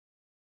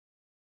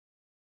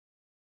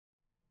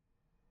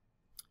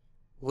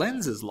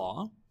Lenz's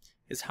law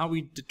is how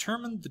we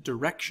determine the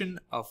direction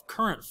of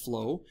current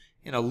flow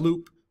in a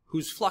loop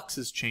whose flux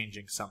is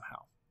changing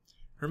somehow.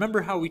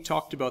 Remember how we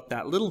talked about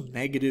that little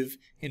negative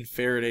in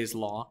Faraday's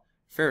law?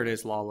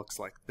 Faraday's law looks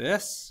like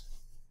this.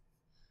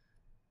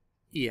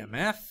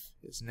 EMF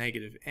is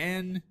negative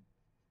N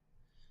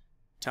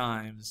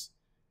times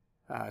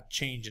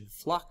change in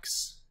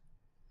flux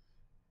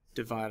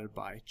divided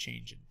by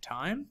change in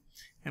time.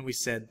 And we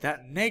said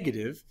that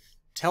negative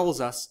tells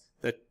us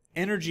that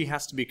energy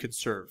has to be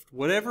conserved.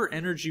 Whatever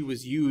energy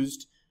was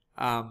used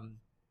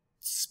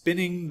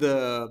spinning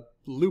the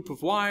loop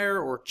of wire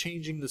or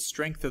changing the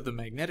strength of the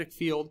magnetic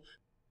field,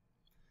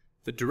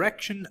 the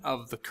direction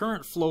of the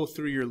current flow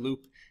through your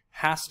loop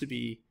has to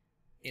be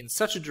in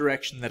such a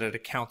direction that it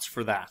accounts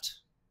for that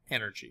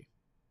energy.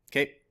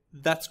 Okay,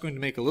 that's going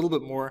to make a little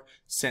bit more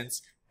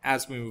sense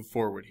as we move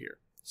forward here.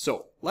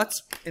 So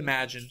let's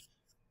imagine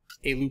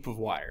a loop of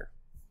wire,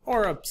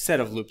 or a set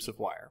of loops of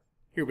wire.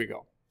 Here we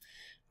go.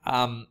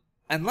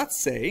 And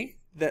let's say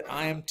that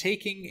I am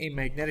taking a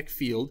magnetic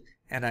field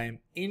and I am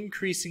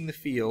increasing the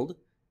field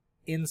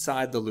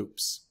inside the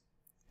loops.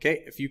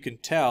 Okay, if you can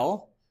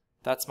tell,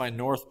 that's my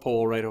north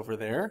pole right over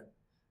there.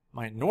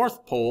 My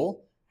north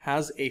pole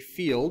has a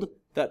field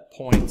that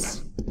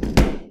points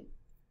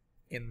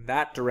in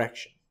that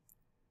direction,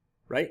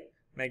 right?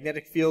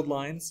 Magnetic field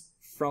lines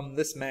from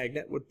this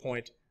magnet would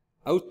point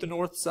out the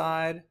north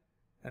side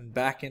and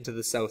back into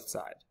the south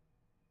side,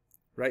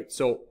 right?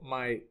 So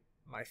my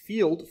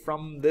field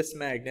from this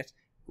magnet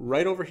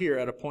right over here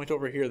at a point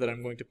over here that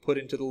I'm going to put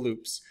into the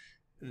loops,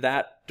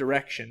 that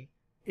direction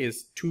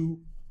is to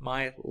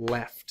my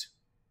left.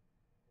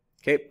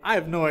 Okay, I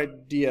have no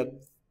idea.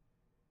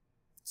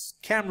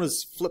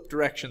 Cameras flip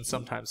directions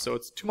sometimes, so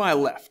it's to my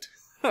left.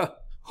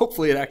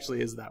 Hopefully it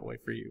actually is that way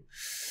for you.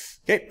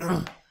 Okay,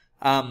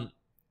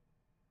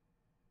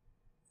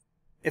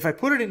 if I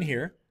put it in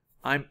here,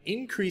 I'm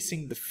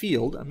increasing the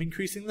field, I'm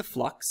increasing the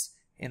flux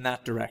in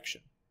that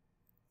direction.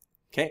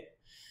 Okay,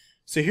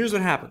 so here's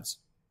what happens.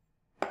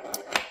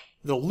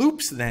 The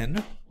loops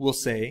then will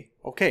say,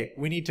 okay,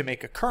 we need to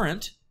make a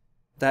current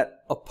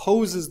that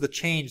opposes the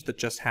change that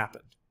just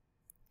happened.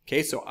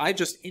 Okay, so I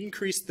just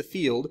increased the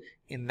field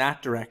in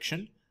that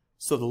direction,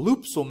 so the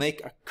loops will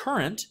make a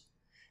current,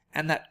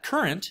 and that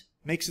current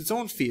makes its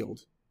own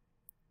field,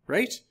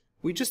 right?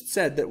 We just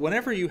said that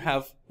whenever you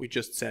have,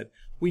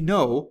 we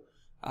know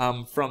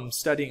from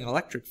studying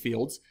electric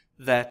fields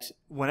that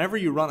whenever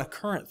you run a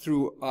current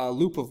through a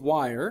loop of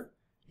wire,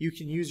 you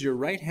can use your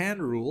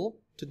right-hand rule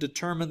to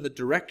determine the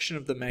direction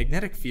of the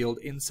magnetic field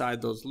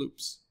inside those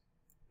loops,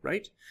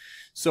 right?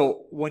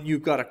 So when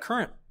you've got a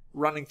current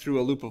running through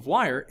a loop of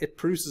wire, it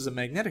produces a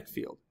magnetic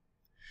field.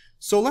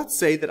 So let's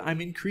say that I'm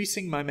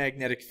increasing my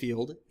magnetic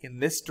field in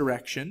this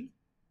direction,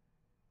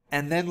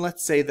 and then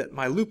let's say that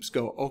my loops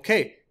go,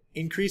 okay,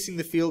 increasing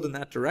the field in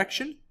that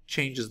direction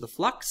changes the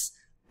flux,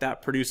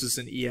 that produces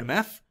an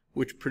EMF,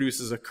 which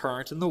produces a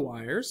current in the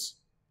wires,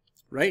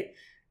 right?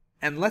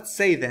 And let's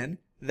say then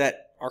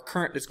that our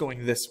current is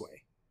going this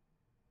way,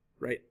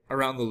 right,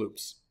 around the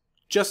loops,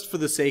 just for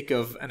the sake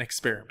of an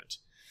experiment.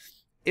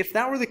 If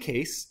that were the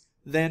case,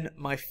 then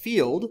my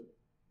field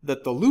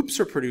that the loops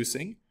are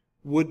producing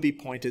would be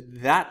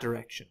pointed that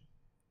direction,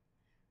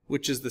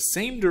 which is the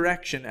same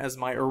direction as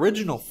my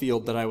original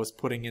field that I was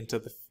putting into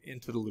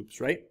the loops,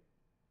 right?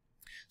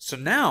 So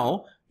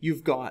now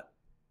you've got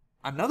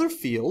another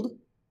field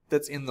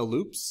that's in the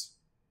loops,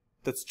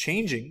 that's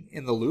changing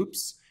in the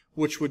loops,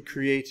 which would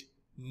create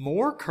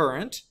more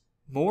current,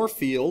 more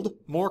field,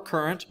 more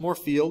current, more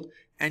field,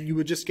 and you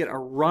would just get a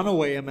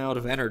runaway amount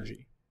of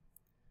energy.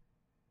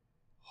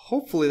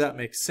 Hopefully that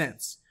makes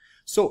sense.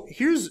 So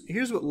here's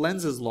what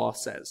Lenz's law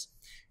says.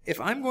 If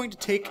I'm going to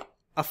take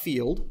a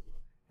field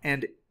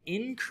and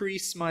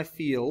increase my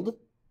field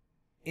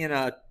in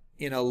a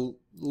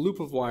loop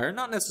of wire,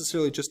 not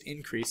necessarily just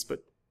increase,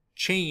 but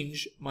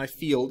change my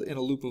field in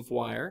a loop of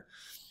wire,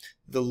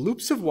 the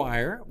loops of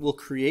wire will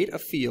create a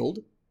field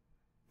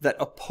that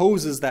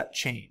opposes that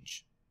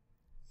change.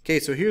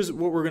 Okay, so here's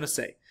what we're going to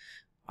say.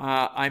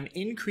 I'm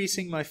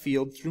increasing my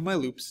field through my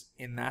loops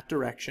in that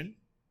direction,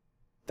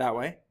 that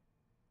way.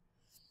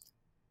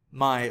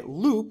 My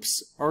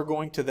loops are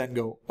going to then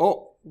go,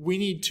 oh, we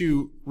need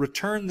to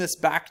return this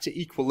back to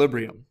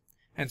equilibrium.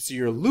 And so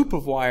your loop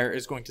of wire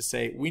is going to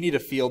say, we need a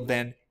field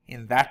then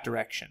in that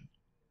direction.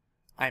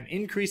 I'm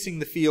increasing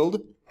the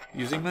field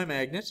using my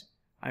magnet.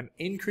 I'm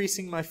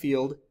increasing my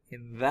field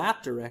in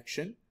that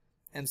direction.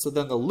 And so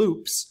then the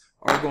loops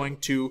are going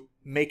to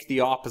make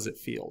the opposite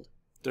field.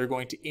 They're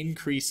going to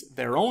increase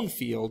their own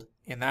field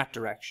in that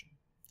direction.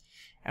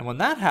 And when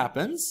that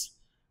happens,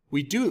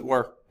 we do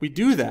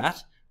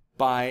that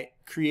by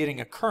creating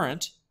a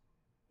current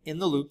in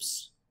the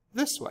loops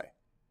this way.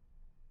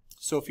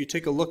 So if you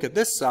take a look at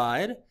this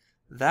side,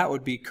 that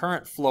would be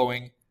current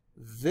flowing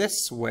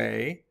this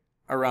way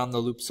around the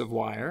loops of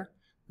wire.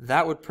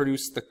 That would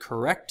produce the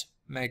correct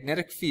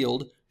magnetic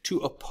field to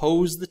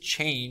oppose the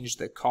change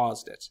that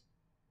caused it.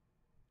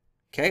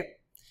 Okay?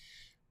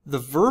 The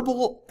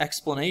verbal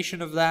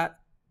explanation of that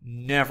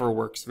never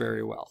works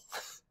very well.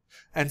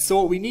 And so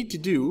what we need to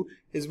do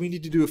is we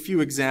need to do a few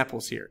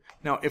examples here.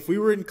 Now, if we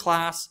were in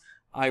class,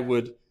 I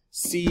would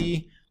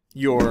see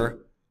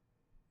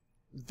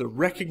the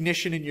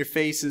recognition in your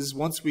faces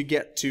once we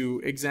get to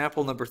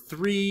example number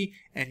 3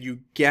 and you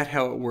get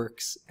how it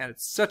works. And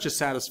it's such a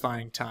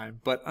satisfying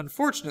time. But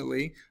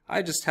unfortunately,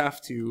 I just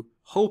have to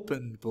hope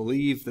and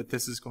believe that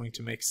this is going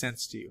to make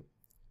sense to you.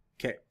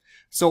 Okay,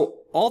 so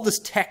all this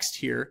text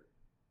here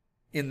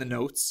in the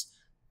notes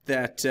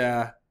that,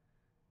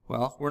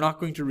 well, we're not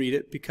going to read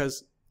it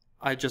because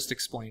I just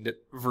explained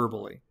it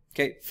verbally.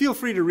 Okay, feel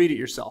free to read it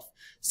yourself.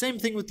 Same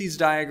thing with these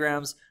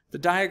diagrams. The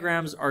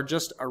diagrams are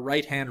just a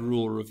right-hand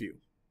rule review.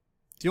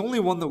 The only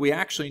one that we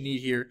actually need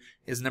here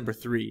is number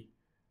 3,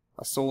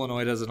 a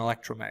solenoid as an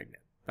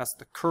electromagnet. That's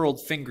the curled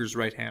fingers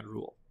right-hand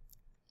rule.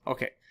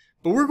 Okay,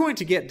 but we're going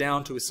to get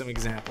down to some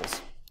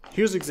examples.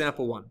 Here's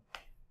example 1.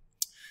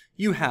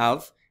 You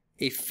have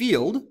a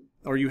field,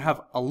 or you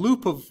have a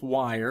loop of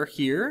wire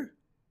here.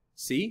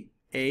 See,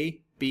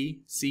 A,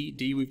 B, C,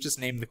 D. We've just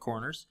named the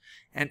corners.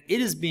 And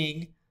it is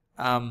being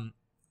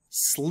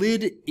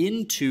slid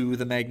into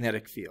the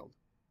magnetic field.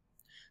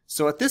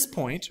 So at this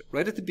point,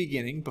 right at the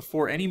beginning,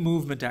 before any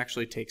movement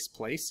actually takes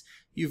place,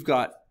 you've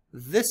got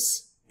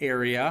this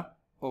area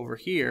over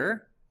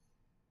here.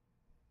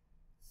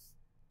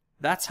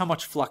 That's how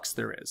much flux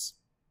there is.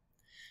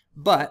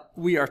 But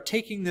we are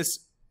taking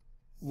this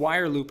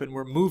wire loop and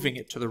we're moving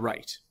it to the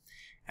right.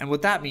 And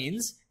what that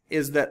means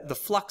is that the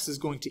flux is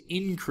going to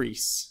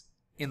increase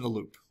in the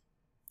loop,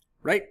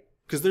 right?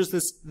 Because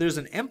there's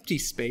an empty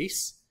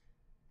space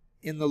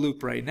in the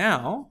loop right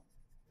now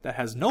that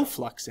has no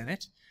flux in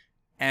it.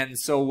 And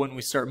so when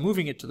we start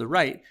moving it to the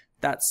right,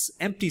 that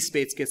empty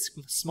space gets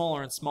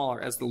smaller and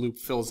smaller as the loop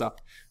fills up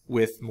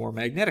with more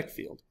magnetic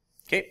field.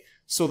 Okay,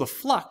 so the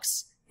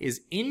flux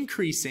is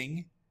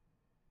increasing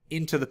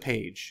into the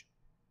page.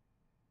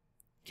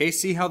 Okay,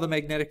 see how the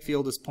magnetic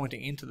field is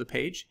pointing into the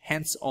page,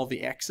 hence all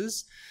the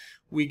X's.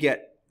 We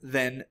get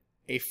then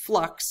a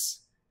flux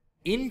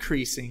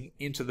increasing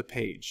into the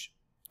page.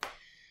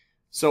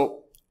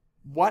 So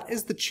what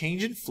is the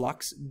change in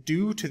flux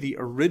due to the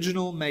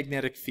original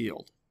magnetic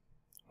field?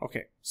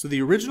 Okay, so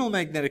the original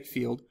magnetic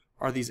field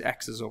are these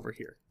X's over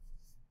here,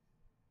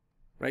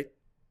 right?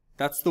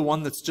 That's the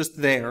one that's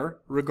just there,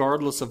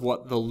 regardless of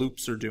what the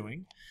loops are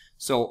doing.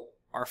 So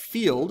our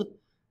field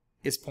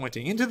is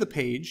pointing into the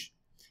page,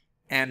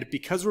 and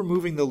because we're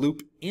moving the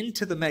loop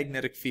into the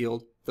magnetic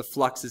field, the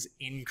flux is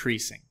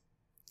increasing.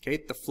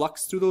 Okay, the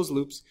flux through those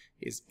loops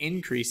is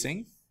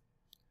increasing.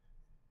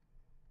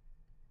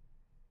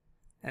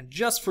 And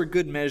just for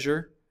good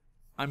measure,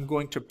 I'm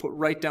going to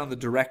write down the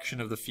direction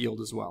of the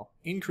field as well.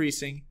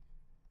 Increasing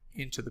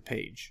into the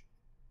page.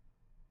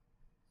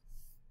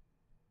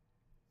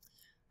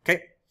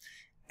 Okay,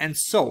 and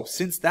so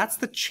since that's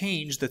the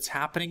change that's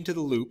happening to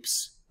the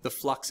loops, the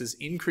flux is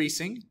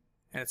increasing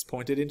and it's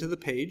pointed into the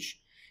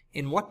page.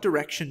 In what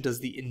direction does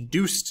the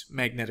induced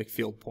magnetic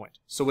field point?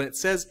 So when it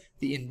says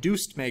the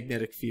induced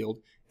magnetic field,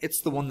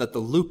 it's the one that the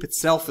loop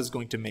itself is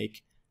going to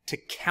make to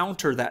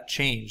counter that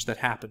change that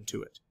happened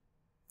to it.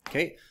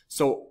 Okay,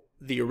 so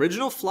the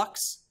original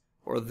flux,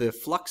 or the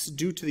flux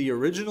due to the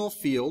original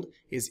field,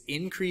 is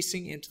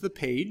increasing into the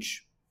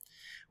page,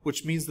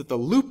 which means that the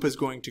loop is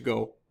going to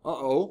go,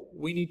 uh-oh,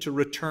 we need to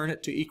return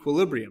it to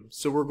equilibrium.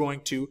 So we're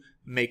going to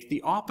make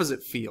the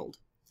opposite field.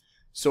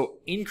 So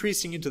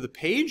increasing into the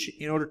page,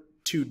 in order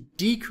to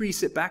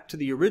decrease it back to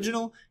the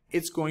original,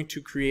 it's going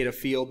to create a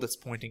field that's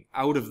pointing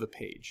out of the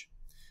page.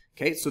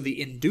 Okay, so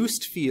the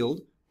induced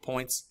field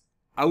points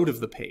out of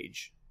the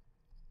page.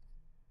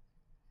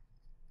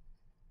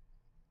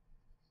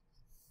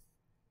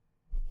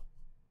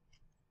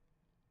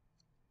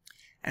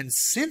 And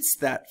since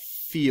that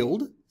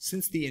field,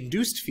 since the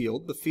induced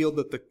field, the field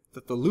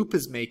that the loop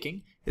is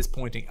making, is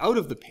pointing out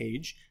of the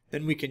page,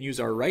 then we can use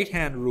our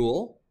right-hand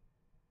rule.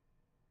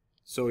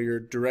 So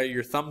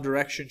your thumb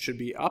direction should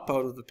be up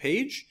out of the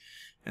page,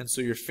 and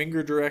so your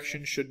finger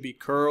direction should be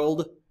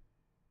curled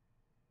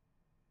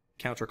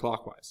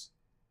counterclockwise,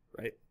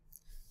 right?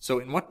 So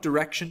in what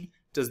direction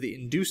does the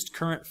induced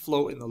current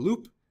flow in the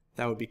loop?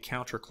 That would be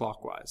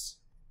counterclockwise.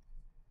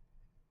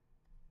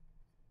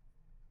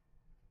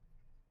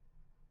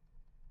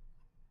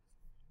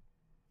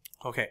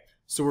 Okay,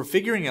 so we're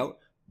figuring out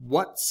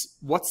what's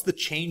the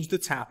change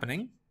that's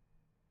happening.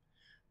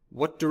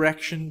 What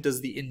direction does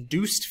the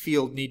induced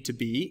field need to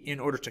be in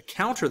order to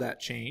counter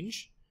that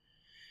change?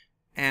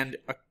 And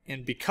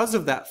because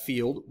of that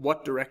field,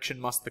 what direction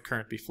must the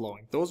current be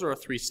flowing? Those are our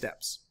 3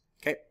 steps.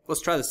 Okay,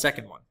 let's try the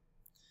second one.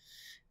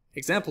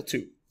 Example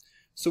 2.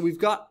 So we've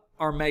got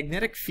our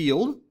magnetic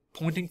field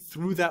pointing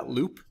through that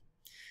loop.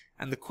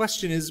 And the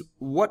question is,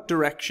 what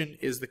direction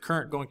is the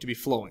current going to be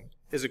flowing?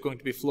 Is it going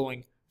to be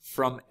flowing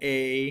from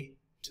A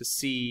to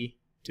C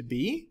to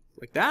B,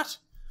 like that?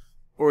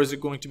 Or is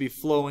it going to be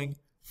flowing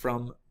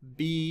from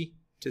B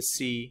to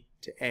C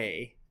to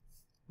A,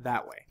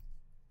 that way?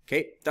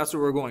 Okay, that's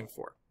what we're going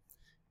for.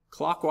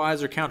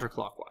 Clockwise or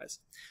counterclockwise.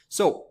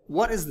 So,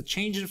 what is the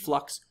change in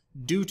flux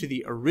due to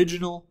the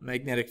original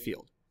magnetic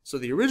field? So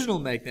the original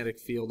magnetic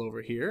field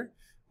over here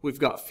we've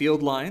got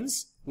field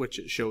lines, which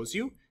it shows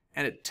you,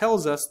 and it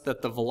tells us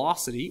that the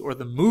velocity or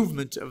the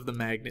movement of the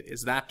magnet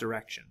is that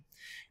direction.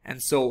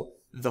 And so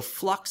the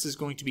flux is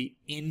going to be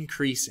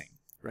increasing,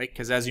 right?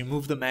 Because as you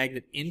move the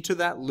magnet into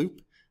that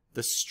loop,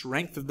 the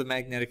strength of the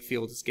magnetic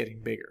field is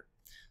getting bigger.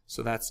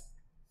 So that's,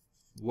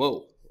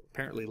 whoa,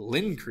 apparently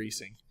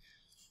increasing.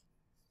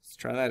 Let's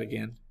try that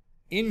again.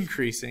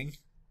 Increasing.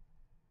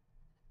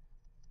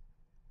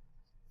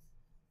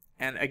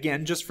 And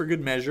again, just for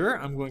good measure,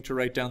 I'm going to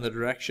write down the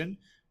direction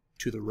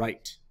to the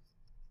right.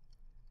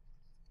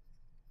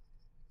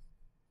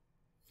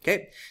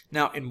 Okay,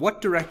 now in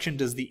what direction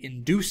does the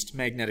induced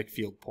magnetic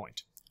field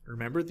point?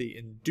 Remember, the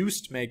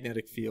induced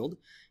magnetic field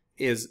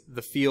is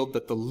the field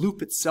that the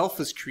loop itself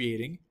is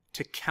creating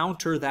to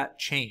counter that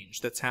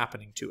change that's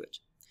happening to it.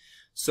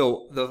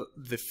 So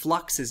the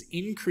flux is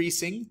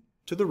increasing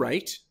to the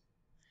right,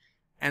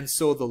 and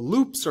so the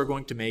loops are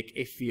going to make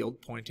a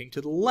field pointing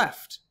to the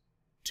left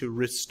to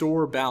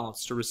restore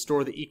balance, to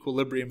restore the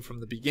equilibrium from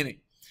the beginning.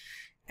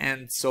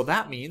 And so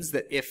that means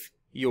that if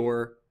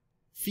your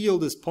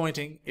field is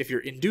pointing, if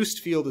your induced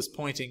field is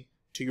pointing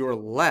to your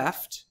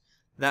left,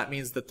 that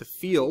means that the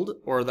field,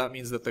 or that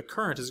means that the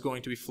current is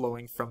going to be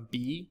flowing from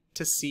B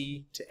to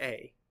C to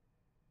A.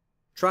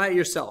 Try it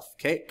yourself,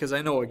 okay? Because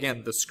I know,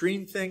 again, the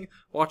screen thing,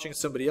 watching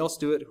somebody else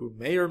do it who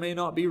may or may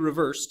not be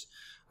reversed,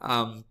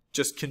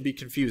 just can be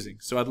confusing.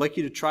 So I'd like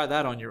you to try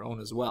that on your own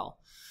as well.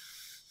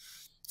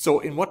 So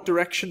in what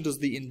direction does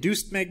the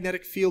induced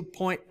magnetic field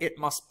point? It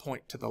must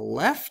point to the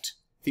left,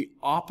 the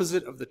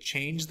opposite of the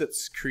change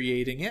that's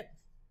creating it,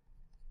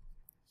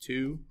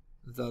 to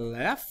the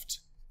left.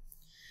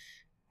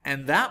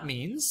 And that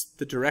means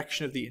the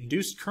direction of the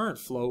induced current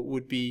flow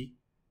would be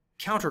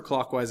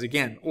counterclockwise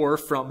again, or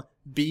from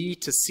B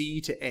to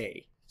C to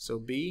A. So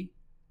B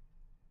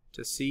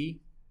to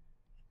C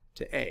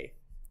to A,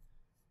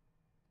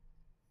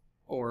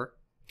 or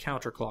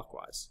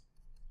counterclockwise.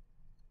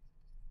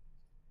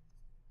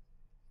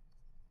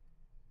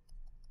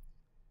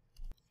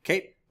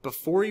 Okay,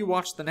 before you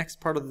watch the next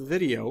part of the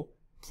video,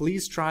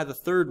 please try the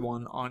third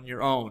one on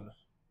your own.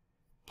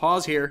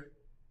 Pause here.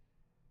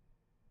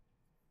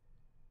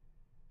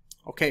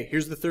 Okay,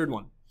 here's the third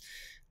one.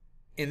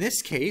 In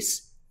this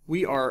case,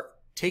 we are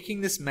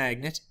taking this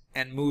magnet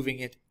and moving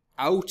it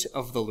out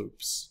of the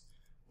loops,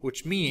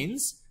 which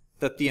means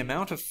that the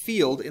amount of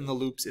field in the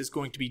loops is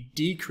going to be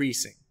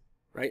decreasing,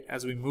 right?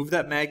 As we move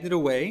that magnet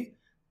away,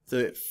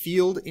 the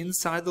field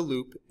inside the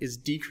loop is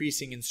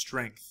decreasing in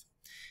strength.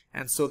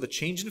 And so the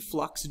change in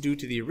flux due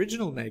to the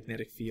original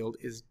magnetic field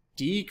is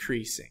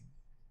decreasing.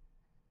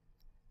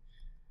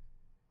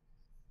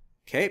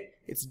 Okay,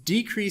 it's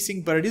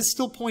decreasing, but it is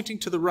still pointing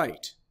to the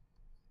right.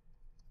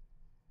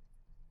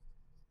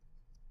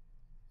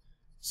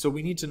 So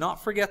we need to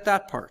not forget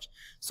that part.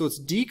 So it's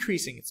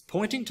decreasing, it's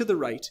pointing to the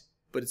right,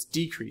 but it's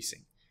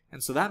decreasing.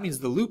 And so that means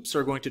the loops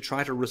are going to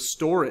try to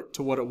restore it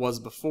to what it was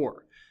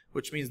before,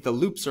 which means the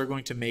loops are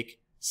going to make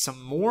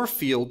some more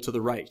field to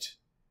the right.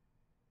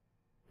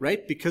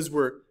 Right? Because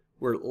we're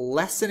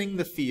lessening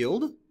the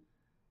field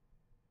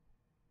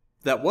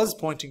that was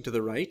pointing to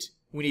the right,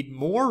 we need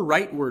more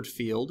rightward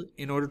field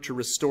in order to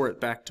restore it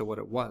back to what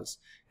it was.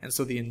 And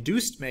so the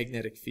induced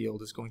magnetic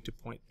field is going to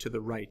point to the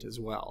right as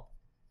well.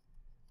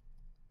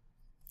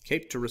 Okay,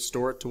 to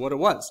restore it to what it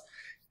was.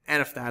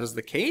 And if that is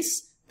the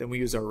case, then we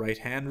use our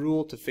right-hand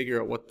rule to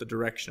figure out what the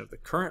direction of the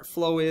current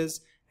flow is,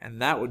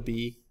 and that would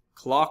be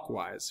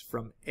clockwise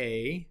from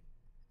A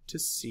to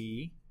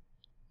C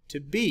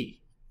to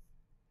B.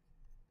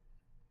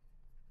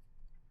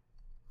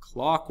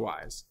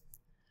 Clockwise.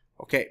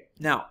 Okay,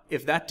 now,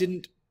 if that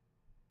didn't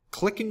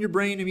click in your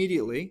brain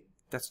immediately,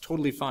 that's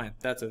totally fine.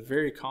 That's a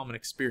very common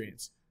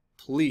experience.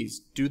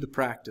 Please do the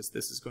practice.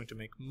 This is going to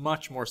make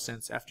much more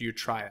sense after you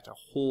try it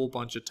a whole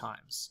bunch of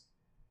times.